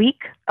a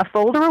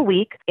folder a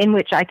week in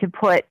which I could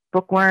put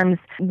bookworms,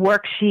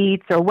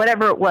 worksheets, or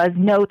whatever it was,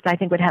 notes. I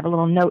think would have a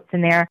little notes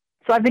in there.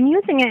 So I've been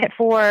using it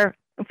for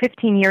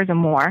 15 years or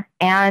more.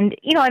 And,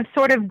 I've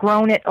sort of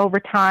grown it over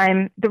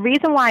time. The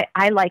reason why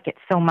I like it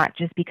so much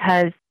is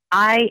because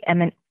I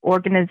am an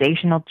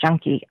organizational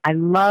junkie. I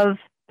love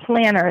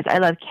planners. I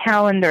love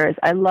calendars.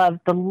 I love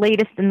the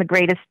latest and the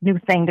greatest new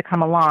thing to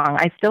come along.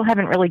 I still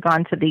haven't really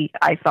gone to the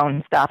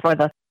iPhone stuff or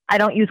I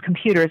don't use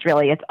computers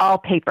really. It's all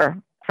paper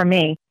for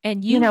me.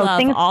 And you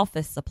love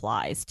office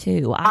supplies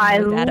too. I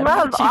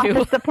love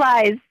office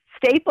supplies.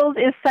 Staples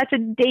is such a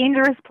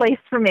dangerous place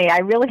for me. I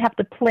really have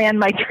to plan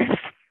my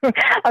trips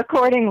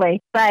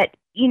accordingly. But,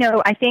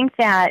 I think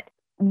that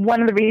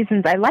one of the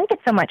reasons I like it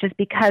so much is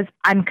because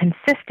I'm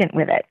consistent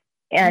with it.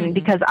 And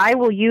because I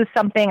will use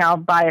something, I'll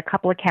buy a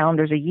couple of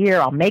calendars a year.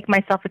 I'll make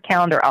myself a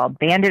calendar. I'll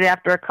band it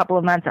after a couple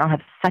of months. And I'll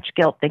have such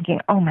guilt thinking,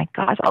 oh my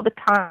gosh, all the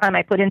time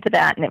I put into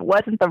that and it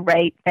wasn't the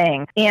right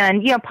thing.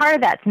 And, part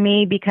of that's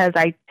me because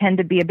I tend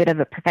to be a bit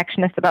of a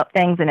perfectionist about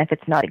things. And if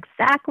it's not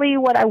exactly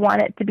what I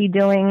want it to be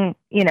doing,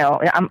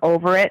 I'm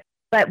over it.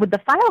 But with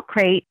the file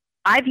crate,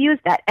 I've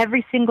used that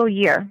every single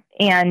year.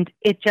 And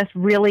it just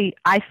really,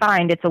 I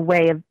find it's a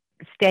way of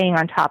staying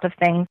on top of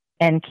things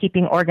and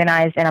keeping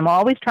organized. And I'm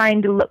always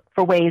trying to look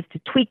for ways to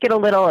tweak it a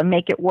little and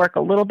make it work a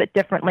little bit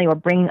differently or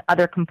bring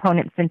other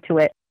components into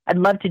it. I'd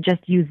love to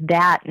just use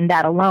that and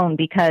that alone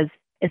because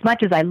as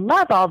much as I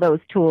love all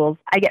those tools,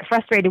 I get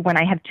frustrated when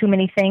I have too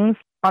many things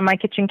on my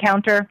kitchen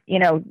counter.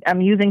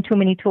 I'm using too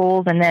many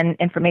tools and then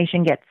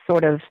information gets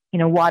sort of,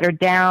 watered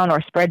down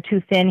or spread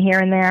too thin here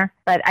and there.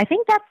 But I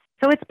think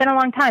so it's been a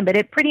long time, but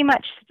it pretty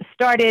much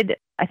started,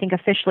 I think,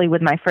 officially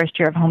with my first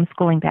year of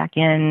homeschooling back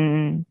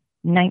in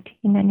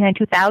 1999,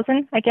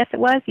 2000, I guess it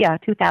was. Yeah,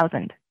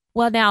 2000.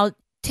 Well, now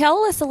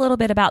tell us a little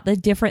bit about the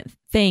different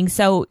things.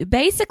 So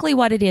basically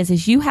what it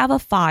is you have a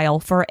file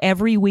for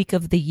every week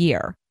of the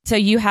year. So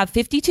you have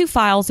 52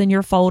 files in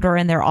your folder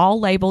and they're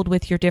all labeled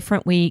with your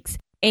different weeks.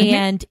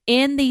 And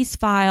in these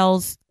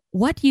files,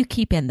 what do you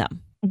keep in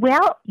them?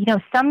 Well,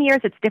 some years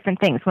it's different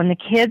things. When the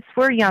kids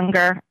were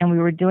younger and we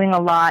were doing a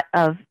lot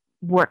of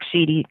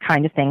worksheety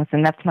kind of things,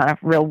 and that's not a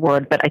real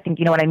word, but I think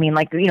you know what I mean,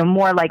 like,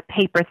 more like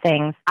paper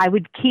things. I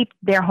would keep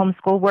their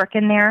homeschool work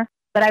in there,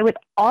 but I would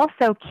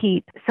also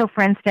keep, so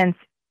for instance,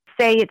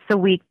 say it's a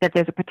week that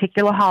there's a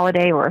particular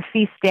holiday or a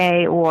feast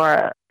day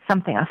or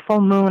something, a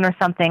full moon or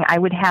something, I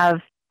would have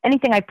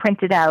anything I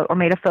printed out or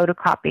made a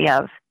photocopy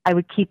of, I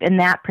would keep in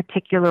that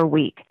particular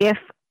week. If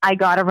I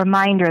got a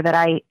reminder that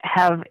I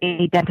have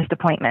a dentist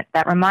appointment,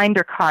 that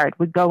reminder card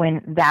would go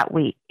in that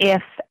week.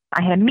 If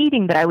I had a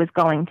meeting that I was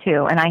going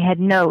to and I had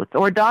notes,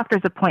 or a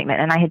doctor's appointment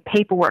and I had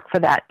paperwork for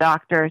that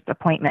doctor's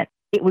appointment,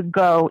 it would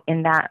go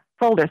in that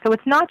folder. So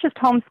it's not just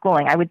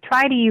homeschooling. I would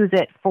try to use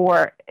it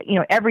for,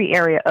 every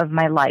area of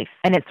my life.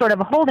 And it's sort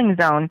of a holding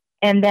zone.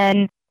 And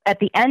then at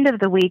the end of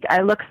the week,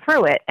 I look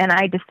through it and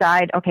I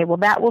decide, okay, well,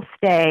 that will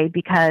stay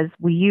because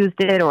we used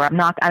it, or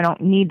I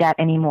don't need that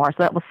anymore.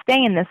 So that will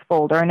stay in this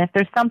folder. And if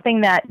there's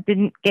something that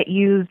didn't get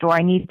used or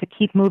I need to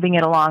keep moving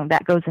it along,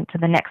 that goes into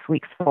the next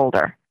week's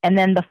folder. And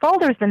then the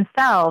folders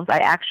themselves, I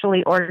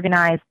actually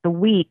organize the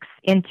weeks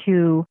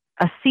into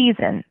a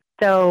season.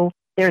 So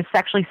there's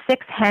actually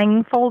 6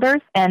 hanging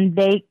folders and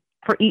they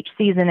for each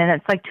season, and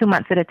it's like 2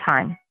 months at a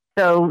time.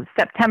 So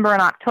September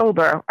and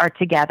October are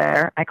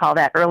together. I call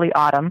that early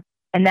autumn.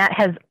 And that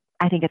has,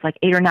 I think it's like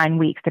 8 or 9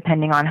 weeks,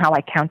 depending on how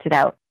I count it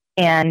out.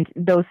 And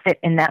those fit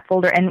in that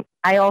folder. And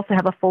I also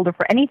have a folder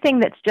for anything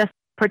that's just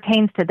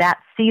pertains to that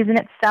season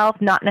itself,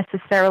 not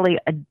necessarily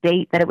a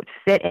date that it would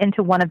fit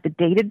into one of the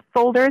dated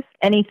folders.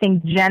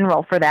 Anything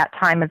general for that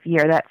time of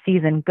year, that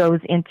season, goes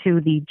into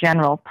the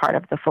general part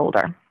of the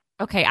folder.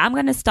 Okay, I'm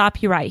going to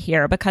stop you right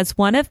here because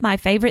one of my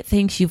favorite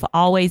things you've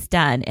always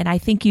done, and I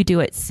think you do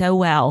it so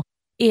well,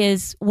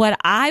 is what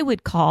I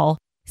would call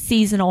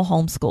seasonal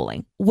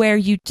homeschooling, where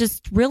you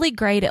just really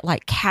great at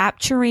like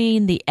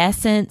capturing the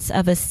essence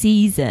of a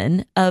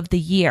season of the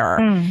year.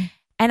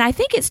 And I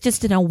think it's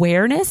just an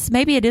awareness.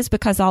 Maybe it is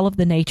because all of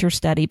the nature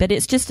study, but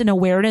it's just an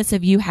awareness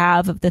of you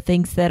have of the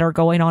things that are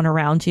going on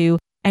around you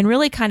and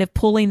really kind of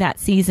pulling that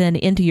season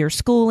into your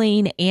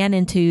schooling and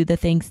into the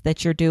things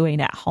that you're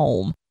doing at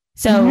home.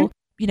 So,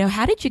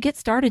 how did you get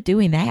started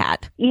doing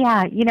that?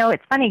 Yeah,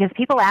 it's funny because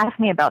people ask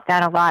me about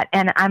that a lot.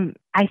 And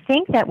I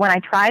think that when I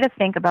try to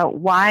think about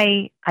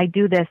why I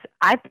do this,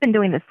 I've been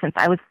doing this since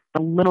I was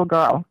a little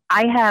girl.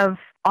 I have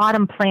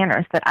autumn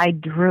planners that I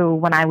drew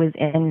when I was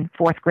in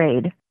 4th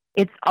grade.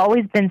 It's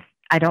always been,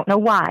 I don't know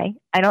why.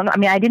 I don't know. I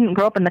mean, I didn't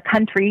grow up in the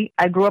country.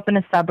 I grew up in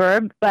a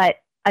suburb, but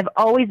I've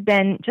always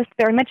been just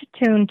very much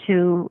attuned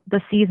to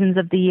the seasons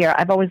of the year.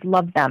 I've always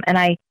loved them. And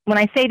when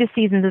I say the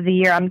seasons of the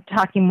year, I'm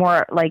talking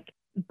more like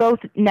both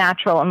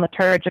natural and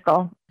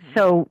liturgical.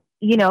 So,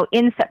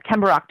 in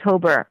September,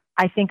 October,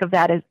 I think of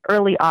that as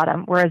early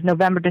autumn, whereas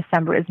November,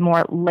 December is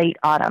more late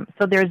autumn.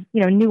 So there's,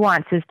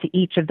 nuances to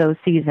each of those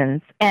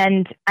seasons.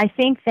 And I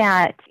think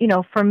that,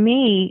 for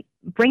me,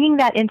 bringing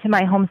that into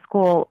my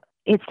homeschool,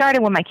 it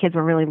started when my kids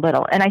were really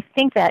little. And I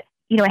think that,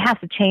 it has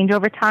to change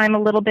over time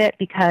a little bit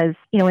because,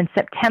 in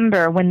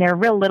September, when they're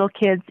real little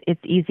kids,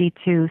 it's easy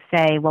to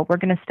say, well, we're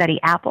going to study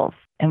apples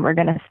and we're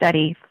going to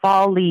study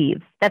fall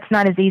leaves. That's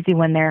not as easy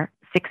when they're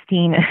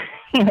 16,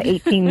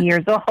 18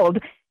 years old.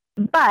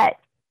 But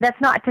that's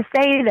not to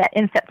say that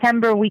in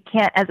September we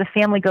can't, as a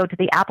family, go to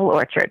the apple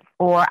orchard,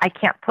 or I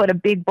can't put a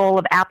big bowl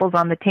of apples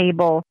on the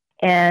table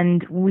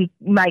and we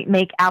might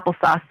make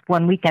applesauce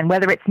one weekend,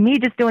 whether it's me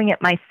just doing it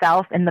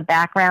myself in the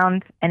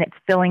background and it's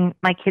filling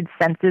my kids'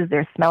 senses.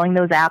 They're smelling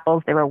those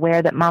apples. They're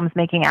aware that mom's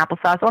making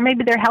applesauce, or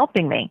maybe they're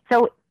helping me.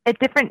 So at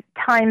different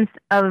times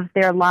of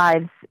their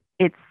lives,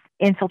 it's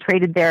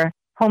infiltrated their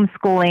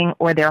homeschooling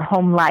or their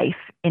home life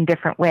in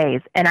different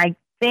ways. And I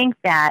think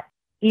that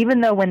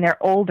even though when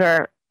they're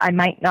older, I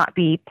might not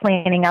be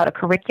planning out a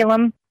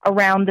curriculum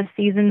around the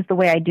seasons the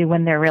way I do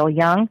when they're real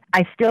young,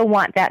 I still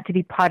want that to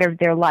be part of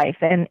their life.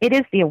 And it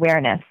is the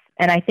awareness.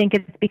 And I think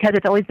it's because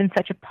it's always been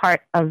such a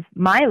part of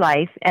my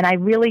life, and I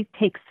really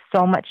take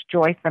so much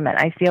joy from it.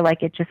 I feel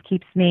like it just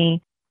keeps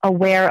me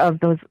aware of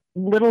those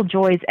little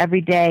joys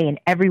every day, and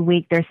every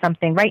week there's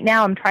something. Right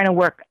now I'm trying to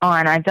work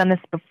on, I've done this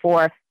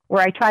before,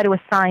 where I try to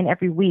assign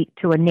every week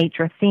to a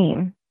nature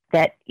theme.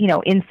 That,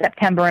 in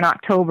September and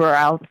October,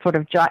 I'll sort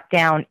of jot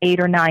down 8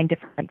 or 9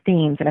 different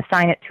themes and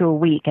assign it to a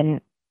week. And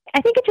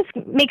I think it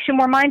just makes you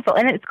more mindful.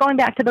 And it's going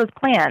back to those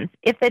plans.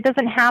 If it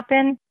doesn't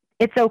happen,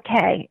 it's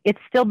okay. It's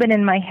still been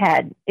in my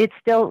head. It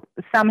still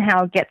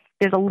somehow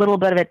there's a little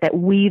bit of it that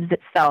weaves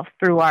itself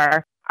through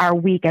our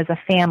week as a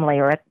family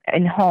or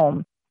in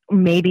home.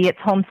 Maybe it's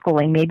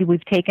homeschooling. Maybe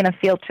we've taken a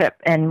field trip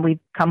and we've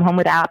come home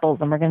with apples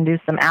and we're going to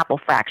do some apple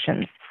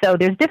fractions. So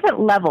there's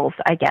different levels,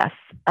 I guess,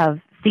 of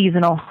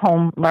seasonal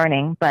home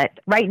learning. But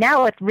right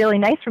now it's really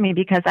nice for me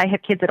because I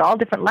have kids at all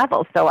different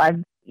levels. So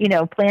I'm,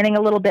 planning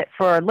a little bit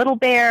for Little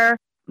Bear.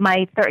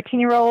 My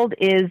 13-year-old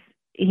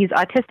he's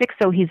autistic,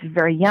 so he's a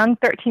very young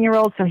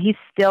 13-year-old. So he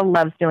still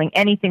loves doing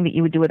anything that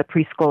you would do with a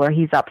preschooler,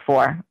 he's up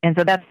for. And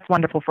so that's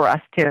wonderful for us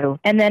too.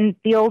 And then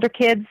the older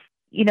kids,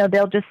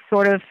 they'll just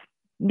sort of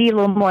be a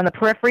little more in the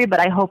periphery,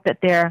 but I hope that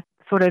they're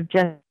sort of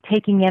just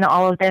taking in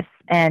all of this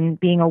and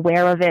being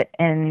aware of it,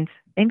 and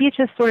maybe it's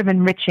just sort of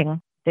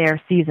enriching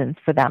their seasons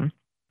for them.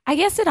 I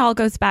guess it all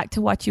goes back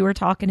to what you were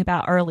talking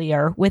about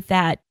earlier with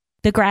that,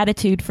 the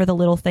gratitude for the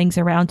little things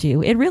around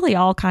you. It really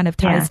all kind of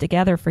ties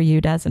together for you,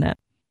 doesn't it?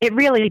 It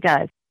really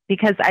does,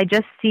 because I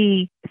just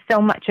see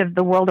so much of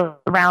the world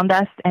around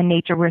us and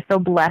nature. We're so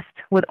blessed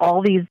with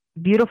all these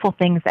beautiful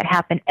things that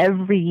happen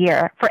every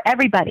year for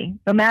everybody,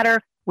 no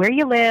matter where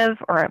you live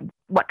or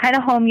what kind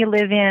of home you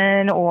live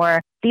in, or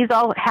these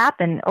all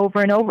happen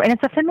over and over. And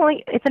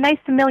it's a nice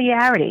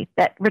familiarity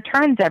that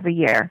returns every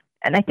year.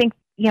 And I think,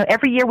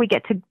 every year we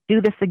get to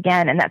do this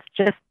again. And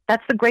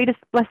that's the greatest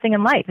blessing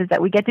in life, is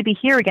that we get to be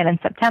here again in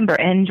September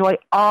and enjoy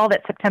all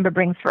that September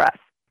brings for us.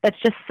 That's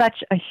just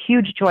such a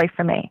huge joy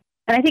for me.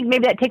 And I think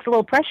maybe that takes a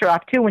little pressure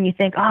off too when you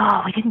think,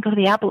 oh, we didn't go to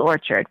the apple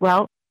orchard.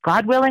 Well,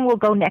 God willing, we'll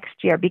go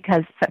next year,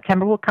 because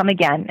September will come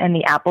again and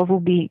the apples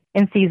will be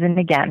in season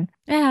again.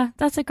 Yeah,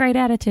 that's a great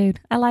attitude.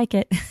 I like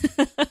it.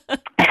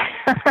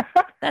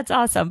 That's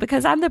awesome,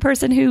 because I'm the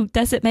person who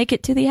doesn't make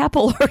it to the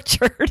apple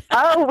orchard.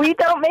 Oh, we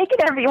don't make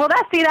it every year. Well,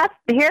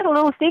 here's a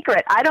little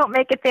secret. I don't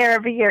make it there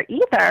every year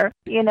either,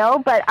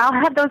 but I'll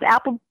have those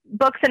apple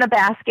books in a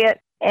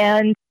basket,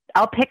 and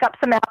I'll pick up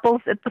some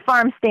apples at the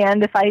farm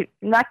stand if I'm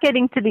not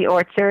getting to the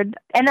orchard.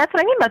 And that's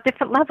what I mean about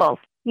different levels.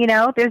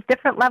 There's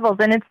different levels,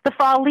 and it's the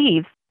fall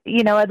leaves.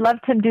 I'd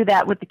love to do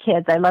that with the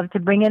kids. I love to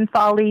bring in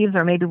fall leaves,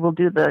 or maybe we'll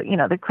do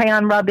the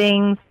crayon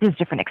rubbings. There's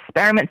different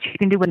experiments you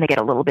can do when they get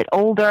a little bit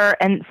older.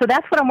 And so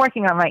that's what I'm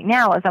working on right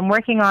now, is I'm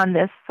working on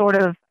this sort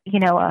of,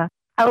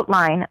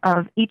 outline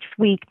of each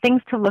week,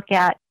 things to look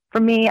at.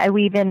 For me, I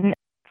weave in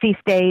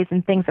feast days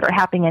and things that are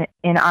happening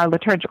in our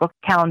liturgical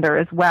calendar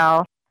as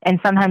well. And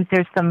sometimes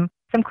there's some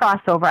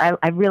crossover.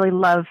 I really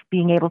love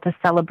being able to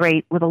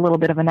celebrate with a little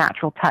bit of a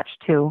natural touch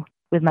too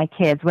with my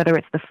kids, whether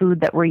it's the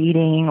food that we're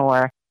eating,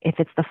 or if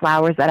it's the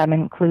flowers that I'm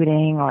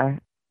including, or,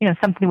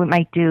 something we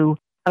might do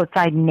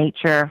outside in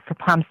nature. For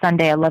Palm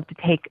Sunday, I love to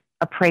take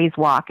a praise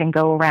walk and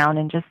go around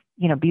and just,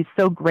 be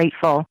so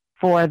grateful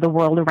for the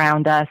world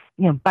around us.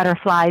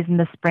 Butterflies in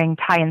the spring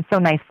tie in so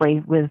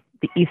nicely with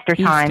the Easter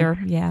time. Easter,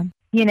 yeah.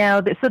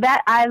 So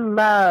that I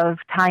love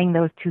tying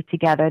those two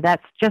together.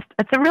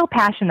 It's a real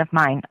passion of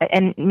mine.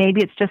 And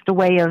maybe it's just a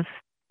way of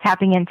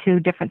tapping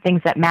into different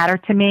things that matter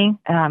to me.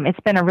 It's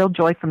been a real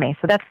joy for me.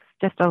 So that's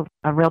just a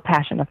real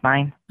passion of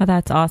mine. Oh,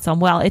 that's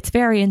awesome. Well, it's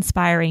very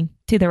inspiring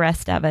to the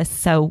rest of us.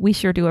 So we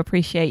sure do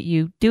appreciate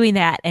you doing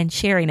that and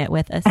sharing it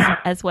with us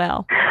as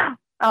well.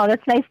 Oh,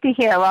 that's nice to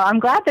hear. Well, I'm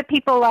glad that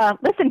people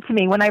listen to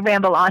me when I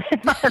ramble on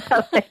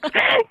about it,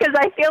 because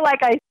I feel like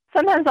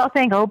sometimes I'll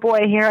think, oh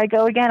boy, here I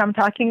go again. I'm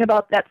talking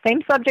about that same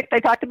subject I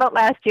talked about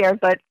last year,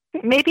 but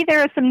maybe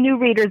there are some new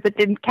readers that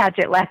didn't catch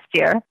it last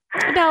year.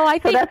 No, I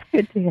think so that's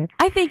good to hear.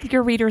 I think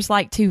your readers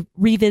like to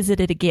revisit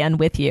it again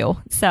with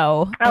you.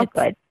 So,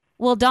 good.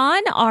 Well,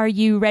 Dawn, are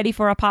you ready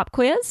for a pop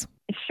quiz?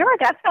 Sure,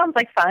 that sounds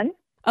like fun.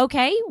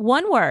 Okay,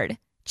 one word: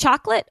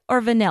 chocolate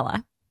or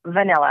vanilla?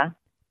 Vanilla.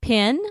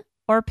 Pen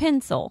or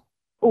pencil?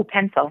 Oh,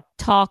 pencil.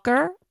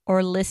 Talker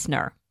or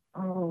listener?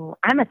 Oh,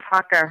 I'm a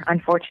talker,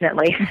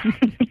 unfortunately.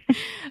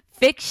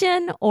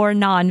 Fiction or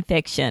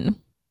nonfiction?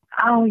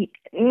 Oh,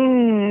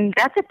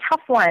 that's a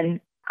tough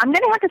one. I'm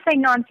going to have to say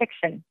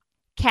nonfiction.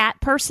 Cat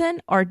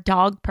person or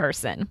dog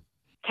person?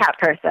 Cat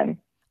person.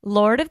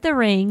 Lord of the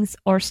Rings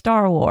or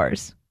Star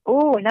Wars?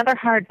 Oh, another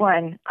hard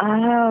one.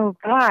 Oh,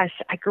 gosh.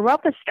 I grew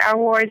up with Star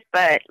Wars,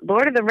 but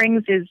Lord of the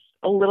Rings is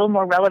a little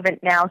more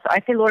relevant now, so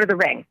I say Lord of the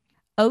Rings.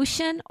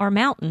 Ocean or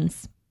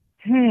mountains?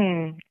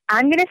 I'm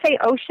going to say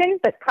ocean,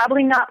 but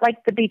probably not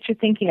like the beach you're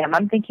thinking of.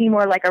 I'm thinking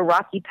more like a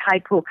rocky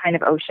tide pool kind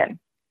of ocean.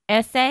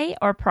 Essay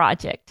or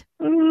project?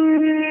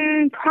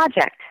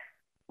 Project.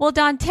 Well,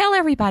 Dawn, tell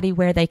everybody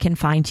where they can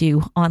find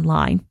you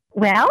online.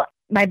 Well,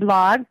 my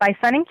blog, By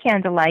Sun and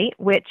Candlelight,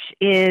 which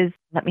is,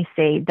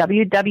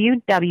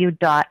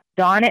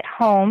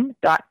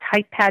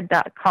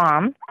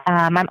 www.dawnathome.typepad.com.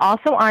 I'm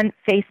also on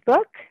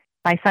Facebook,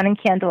 By Sun and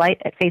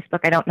Candlelight at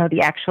Facebook. I don't know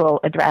the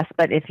actual address,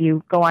 but if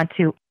you go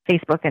onto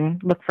Facebook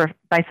and look for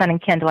By Sun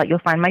and Candlelight, you'll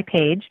find my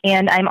page.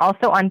 And I'm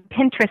also on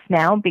Pinterest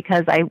now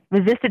because I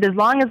resisted as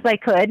long as I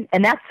could,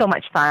 and that's so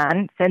much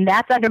fun. And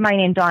that's under my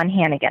name, Dawn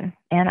Hanigan.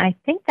 And I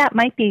think that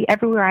might be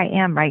everywhere I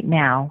am right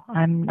now.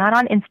 I'm not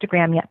on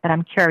Instagram yet, but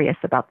I'm curious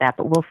about that,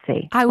 but we'll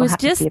see. I was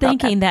just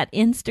thinking that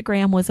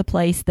Instagram was a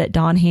place that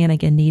Dawn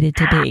Hanigan needed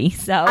to be.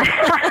 So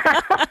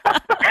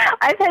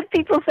I've had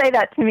people say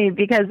that to me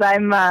because I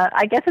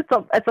guess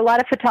it's a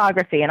lot of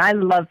photography, and I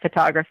love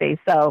photography,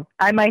 so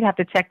I might have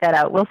to check that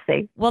out. We'll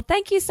see. Well,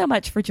 thank you so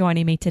much for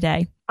joining me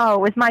today. Oh,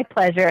 it was my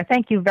pleasure.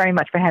 Thank you very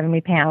much for having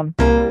me, Pam.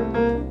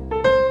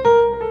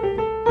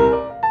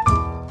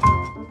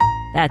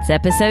 That's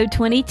episode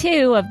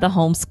 22 of the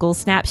Homeschool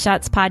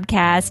Snapshots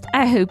podcast.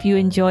 I hope you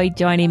enjoyed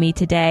joining me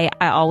today.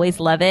 I always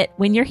love it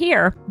when you're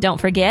here. Don't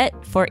forget,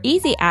 for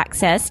easy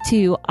access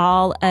to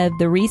all of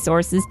the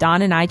resources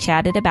Dawn and I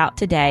chatted about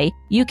today,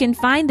 you can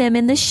find them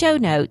in the show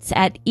notes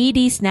at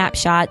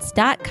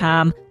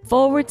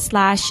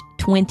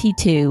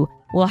edsnapshots.com/22.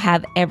 We'll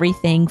have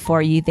everything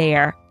for you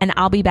there. And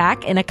I'll be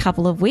back in a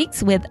couple of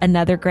weeks with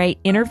another great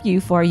interview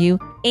for you.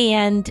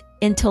 And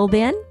until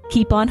then,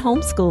 keep on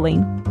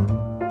homeschooling.